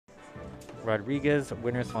Rodriguez,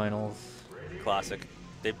 winners finals. Classic.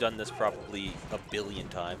 They've done this probably a billion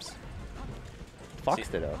times. Fox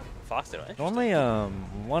did it. Fox did it. Only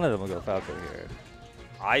one of them will go Falco here.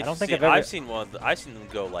 I don't think seen, I've ever- I've seen one. I've seen them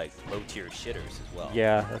go like low tier shitters as well.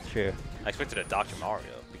 Yeah, that's true. I expected a Dr. Mario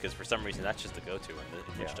because for some reason that's just the go-to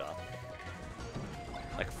in Wichita.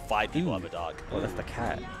 Like 5 people have a dog. Oh, that's the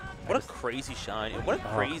cat. What a crazy shine! And what a Oh,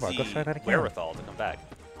 come on, crazy go try that again. wherewithal to come back.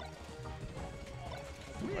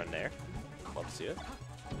 Run there. Love to see it.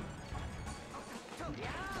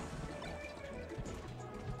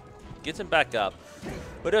 Gets him back up.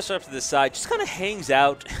 But us up to the side, just kind of hangs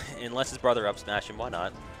out and lets his brother up smash him. Why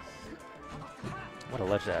not? What a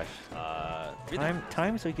ledge dash. Really,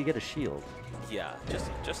 Time so he could get a shield. yeah,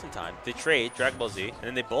 just in time. They trade Dragon Ball Z, and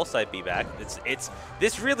then they both side B back.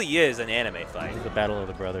 This really is an anime fight. The battle of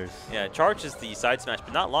the brothers. Yeah, charges the side smash,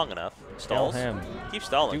 but not long enough. Stalls. Him. Keep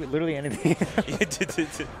stalling. Do literally anything.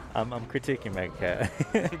 I'm critiquing Megacaat.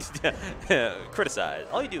 Criticize.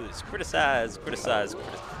 All you do is criticize.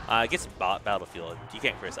 Get some Battlefield. You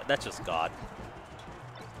can't criticize. That's just God.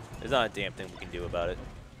 There's not a damn thing we can do about it.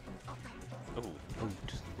 Ooh.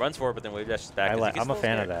 Just Runs forward, but then wave dashes back. I'm a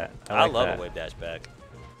fan of that. I like love that. a wave dash back.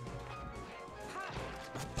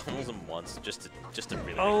 Pummels him once just to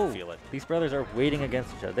really make him feel it. These brothers are waiting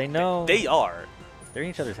against each other. They know. They are. They're in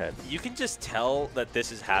each other's heads. You can just tell that this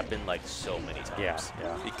has happened like so many times.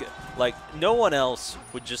 Yeah. Like no one else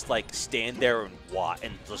would just like stand there and watch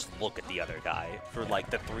and just look at the other guy for like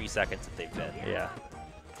the 3 seconds that they've been. Yeah.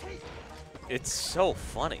 It's so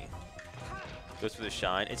funny. Goes for the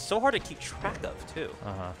shine. It's so hard to keep track of too.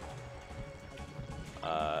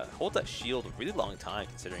 Hold that shield a really long time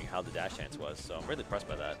considering how the dash chance was. So I'm really impressed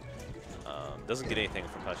by that. Doesn't get anything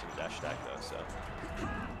from punching the dash stack though. So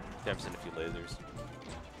attempts in a few lasers.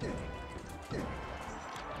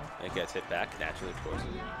 It gets hit back naturally, of course.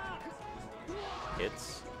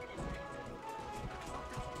 Hits.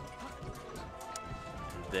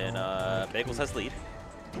 And then Bagels has lead.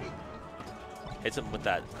 Hits him with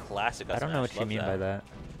that classic. I don't know what you mean by that.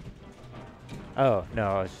 Oh, no,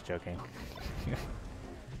 I was just joking.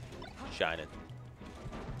 Shining.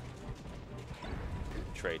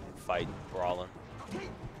 Trading, fighting, brawling.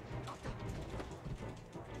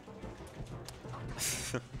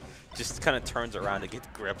 Just kind of turns around to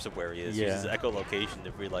get grips of where he is. Yeah. Uses echolocation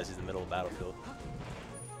to realize he's in the middle of the battlefield.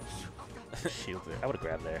 Shields it. I would have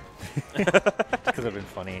grabbed there. Because it would have been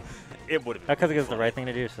funny. It would have been. Not because it was the right thing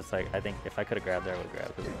to do. It's just like, I think if I could have grabbed there, I would have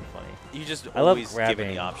grabbed because it would have been funny. You just I love always grabbing.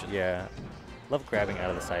 given the option. Yeah. Love grabbing out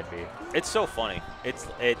of the side B. It's so funny. It's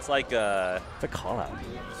like It's a call out.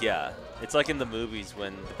 yeah. It's like in the movies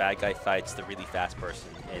when the bad guy fights the really fast person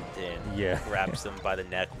and then grabs them by the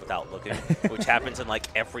neck without looking, which happens in like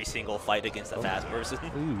every single fight against a fast person.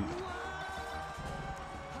 Ooh.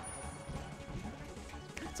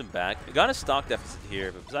 Gets him back. We got a stock deficit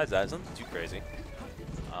here, but besides that, it's nothing too crazy.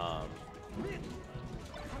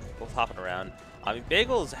 Both hopping around. I mean,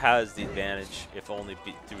 Bagels has the advantage, if only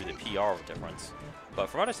through the PR difference. But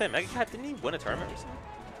from what I understand, Megacaat, didn't he win a tournament recently?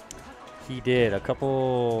 He did a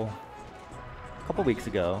couple weeks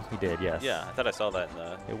ago. He did, yes. Yeah, I thought I saw that in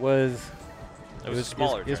the... It was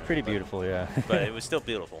smaller. It was pretty beautiful, yeah. But it was still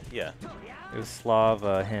beautiful, yeah. It was Slav,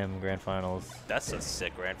 him, grand finals. That's a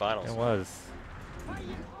sick grand finals. It was.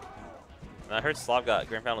 And I heard Slav got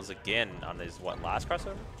grand finals again on his, what, last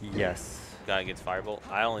crossover? Yes. Guy against Firebolt.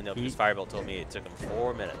 I only know because Firebolt told me it took him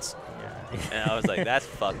 4 minutes. Yeah. And I was like, that's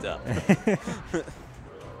fucked up.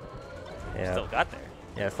 Yeah. Still got there.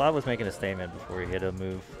 Yeah, Slav was making a statement before he hit a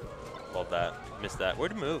move. Love that. Missed that.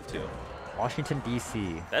 Where'd he move to? Washington,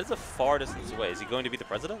 D.C. That is the far distance away. Is he going to be the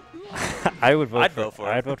president? I would vote I'd for vote for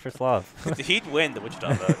him. I'd vote for Slav. He'd win the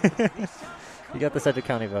Wichita vote. You got the Sedgwick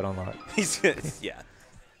County vote on lock. Yeah.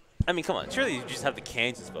 I mean, come on. Surely you just have the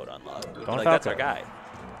Kansas vote on lock. Going That's our Falco. guy.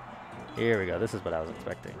 Here we go. This is what I was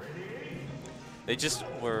expecting. They just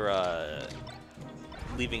were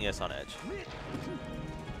leaving us on edge.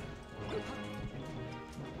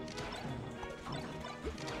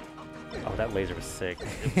 Oh, that laser was sick.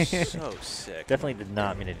 It was so sick. Definitely did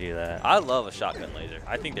not mean to do that. I love a shotgun laser.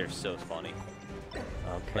 I think they're so funny.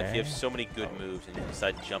 Okay. Like, you have so many good moves, and you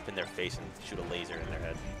decide to jump in their face and shoot a laser in their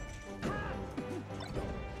head.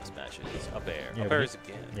 Smashes. Up air. Yeah, Up airs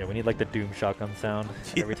again. Yeah, we need like the Doom shotgun sound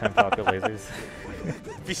every time Falco lasers.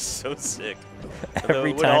 It'd be so sick.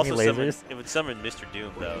 Every time he lasers? It would summon Mr.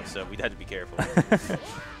 Doom, though, so we'd have to be careful.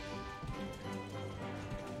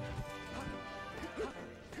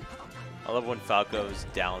 I love when Falco's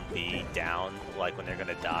down B, down, like when they're going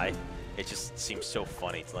to die. It just seems so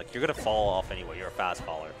funny. It's like, you're going to fall off anyway. You're a fast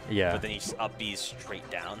faller. Yeah. But then you just up B straight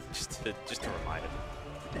down, just to remind him.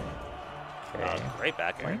 Okay. Great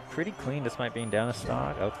back air. Playing pretty clean despite being down a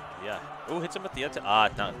stock. Oh. Yeah. Ooh, hits him with the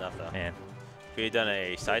not enough though. Man. If he had done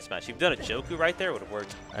a side smash, if he'd done a Joku right there, it would have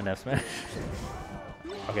worked. Enough smash.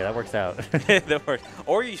 Okay, that works out. That works.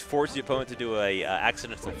 Or you force the opponent to do a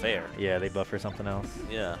accidental fair. Yeah, they buffer something else.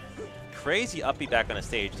 Yeah. Crazy uppie back on the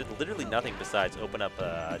stage. Did literally nothing besides open up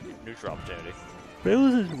a neutral opportunity.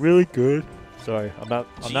 Bagels is really good. Sorry, I'm not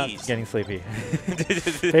getting sleepy.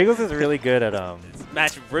 Bagels is really good at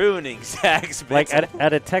match ruining Zags. Like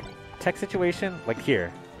at a tech situation, like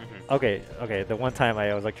here. Okay, the one time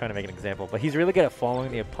I was like trying to make an example, but he's really good at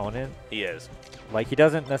following the opponent. He is. Like he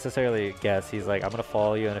doesn't necessarily guess. He's like, I'm gonna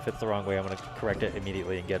follow you, and if it's the wrong way, I'm gonna correct it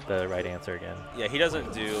immediately and get the right answer again. Yeah, he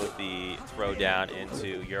doesn't do the throw down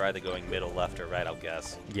into you're either going middle, left, or right. I'll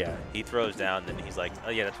guess. Yeah. He throws down, then he's like, oh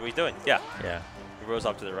yeah, that's what he's doing. Yeah. Yeah. He rolls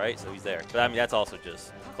off to the right, so he's there. But I mean, that's also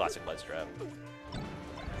just classic ledge trap.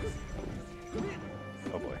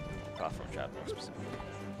 Oh boy. Platform trap, more specific.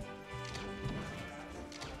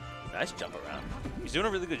 Nice jump around. He's doing a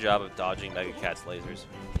really good job of dodging Megacaat's lasers,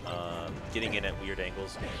 getting in at weird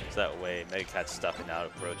angles, so that way Megacaat's stuck and out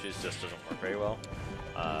approaches just doesn't work very well.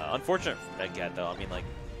 Unfortunate for Megacaat though. I mean, like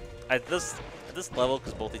at this level,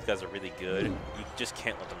 because both these guys are really good, you just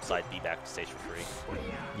can't let them side B back to stage for free.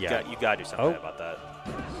 Yeah. You gotta do something about that.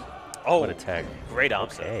 Oh, what a tag! Great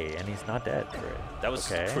opposite. Okay, and he's not dead for it. That was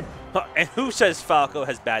okay. And who says Falco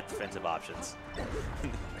has bad defensive options?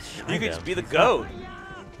 You could just be the GOAT.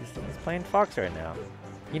 He's playing Fox right now.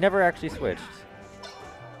 He never actually switched.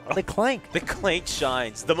 Oh, the clank! The clank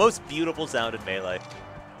shines. The most beautiful sound in Melee.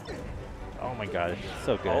 Oh my god,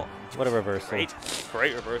 so good. Oh, what a reversal.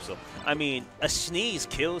 Great reversal. I mean, a sneeze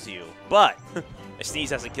kills you, but a sneeze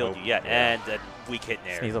hasn't killed you yet, and a weak hit in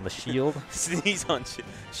air. Sneeze on the shield? Sneeze on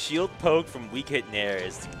shield poke from weak hit in air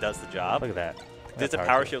does the job. Look at that. Does a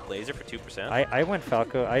power shield laser for 2%? I went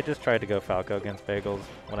Falco. I just tried to go Falco against Bagels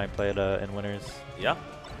when I played in Winners. Yeah.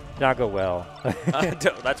 Not go well.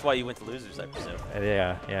 That's why you went to losers, I presume.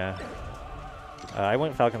 Yeah. I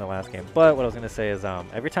went Falcon the last game, but what I was gonna say is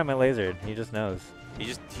every time I lasered, he just knows.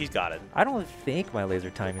 He's got it. I don't think my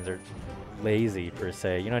laser timings are lazy per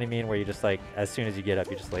se. You know what I mean? Where you just like as soon as you get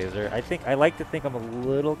up, you just laser. I like to think I'm a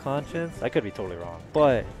little conscious. I could be totally wrong,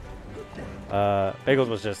 but Bagels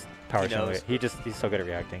was just power showing. He's so good at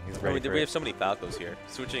reacting. He's ready. We have so many Falcos here.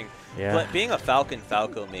 Switching. Yeah. But being a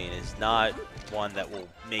Falco main is not one that will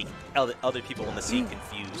make other people in the scene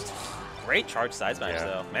confused. Great charge side smash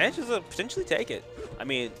though. Manages to potentially take it. I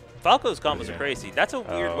mean, Falco's combos are crazy. That's a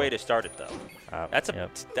weird way to start it though.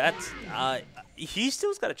 He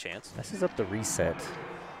still's got a chance. Messes up the reset.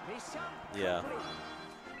 Yeah.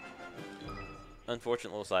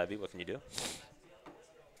 Unfortunate little side B. What can you do?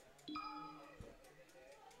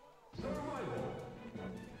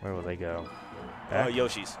 Where will they go? Oh,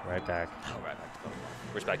 Yoshi's. Right back. Oh, right back. Oh,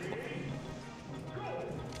 respectable.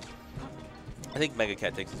 I think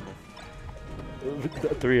Megacaat takes this one.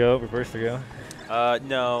 3-0, reverse 3-0?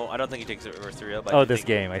 No, I don't think he takes it reverse 3-0. Oh, this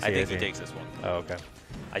game, I see. I think he takes this one. Oh, okay.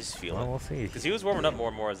 I just feel it. Well, we'll see. Because he was warming up more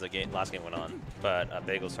and more as the last game went on. But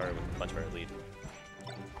Bagel started with a much better lead.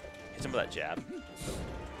 Hit him with that jab.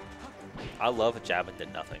 I love a jab and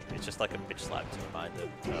did nothing. It's just like a bitch slap to remind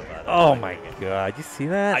him of oh my god, you see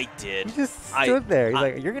that? I did. You just stood there. He's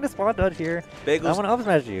like, you're going to spawn dodge here. I want to up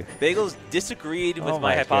smash you. Bagels disagreed with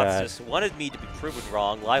my hypothesis, wanted me to be proven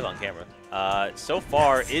wrong live on camera. So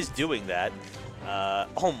far is doing that.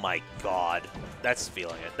 Oh my god. That's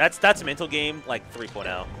feeling it. That's a mental game like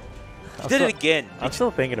 3.0. Did it again. I'm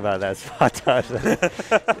still thinking about that spot dodge.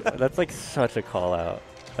 That's like such a call out.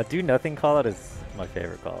 A do nothing call out is my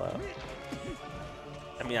favorite call out.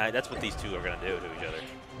 I mean, that's what these two are gonna do to each other.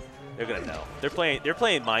 They're gonna know. They're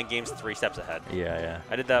playing mind games 3 steps ahead. Yeah.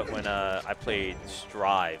 I did that when I played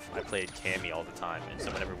Strive. I played Cammy all the time, and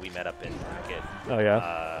so whenever we met up in Wicked,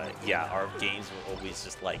 our games were always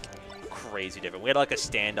just like crazy different. We had like a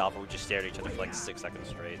standoff where we just stared at each other for like 6 seconds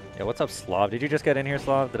straight. Yeah, what's up, Slav? Did you just get in here,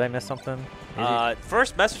 Slav? Did I miss something?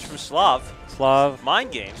 First message from Slav. Slav.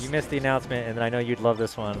 Mind games. You missed the announcement, and I know you'd love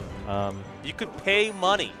this one. You could pay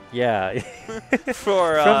money. Yeah.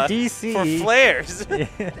 For from DC for flares.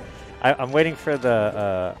 I'm waiting for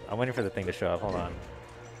the thing to show up. Hold on.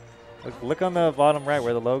 Look on the bottom right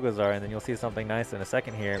where the logos are, and then you'll see something nice in a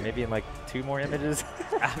second here. Maybe in like 2 more images.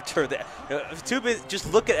 After that,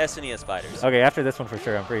 just look at SNES fighters. Okay, after this one for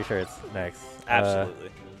sure. I'm pretty sure it's next. Absolutely.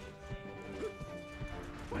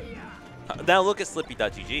 Now look at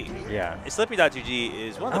Slippy.gg. Yeah. Slippy.gg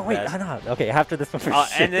is one of the best. Oh, wait, no. Okay, after this one for sure.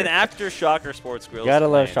 And then after Shocker Sports Grill. Gotta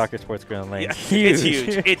love Shocker Sports Grill and Lanes. Yeah, it's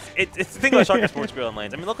huge. It's the thing about Shocker Sports Grill and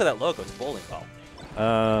Lanes. I mean, look at that logo. It's a bowling ball.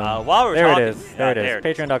 While we're there talking, it is. There it is.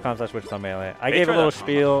 Patreon.com/WichitaMelee. I gave a little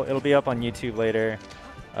spiel. It'll be up on YouTube later.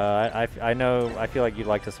 I know. I feel like you'd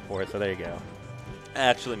like to support, so there you go.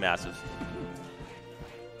 Actually, massive.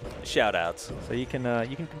 Shout outs. So you can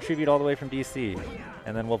contribute all the way from DC,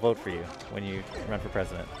 and then we'll vote for you when you run for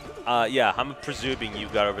president. Yeah, I'm presuming you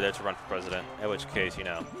got over there to run for president. In which case, you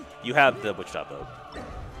know, you have the Wichita vote,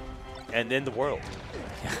 and then the world.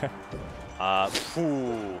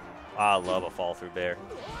 I love a fall through bear.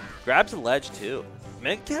 Grabs the ledge too.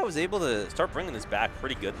 Megacaat was able to start bringing this back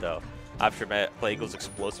pretty good though. After Plague's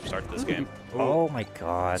explosive start to this game. Oh my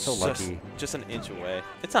God, so lucky. Just an inch away.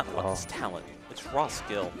 It's not luck, it's talent. It's raw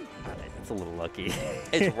skill. It's a little lucky.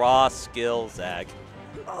 It's raw skill, Zach.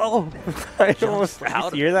 Oh, I almost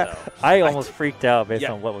did you hear that? I almost freaked out based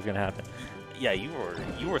on what was gonna happen. Yeah, you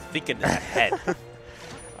were thinking ahead.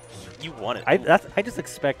 You won it. I just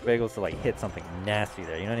expect Bagels to like hit something nasty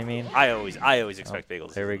there. You know what I mean? I always expect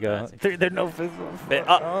Bagels. There we go. They're no physical. There.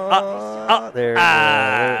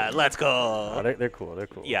 Let's go. Oh, they're cool. They're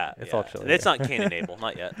cool. Yeah, it's all chill. It's not Canon-able,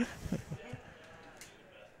 not yet.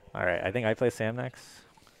 All right, I think I play Sam next.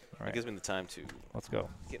 It gives me the time to. Let's go.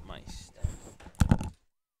 Get my stuff.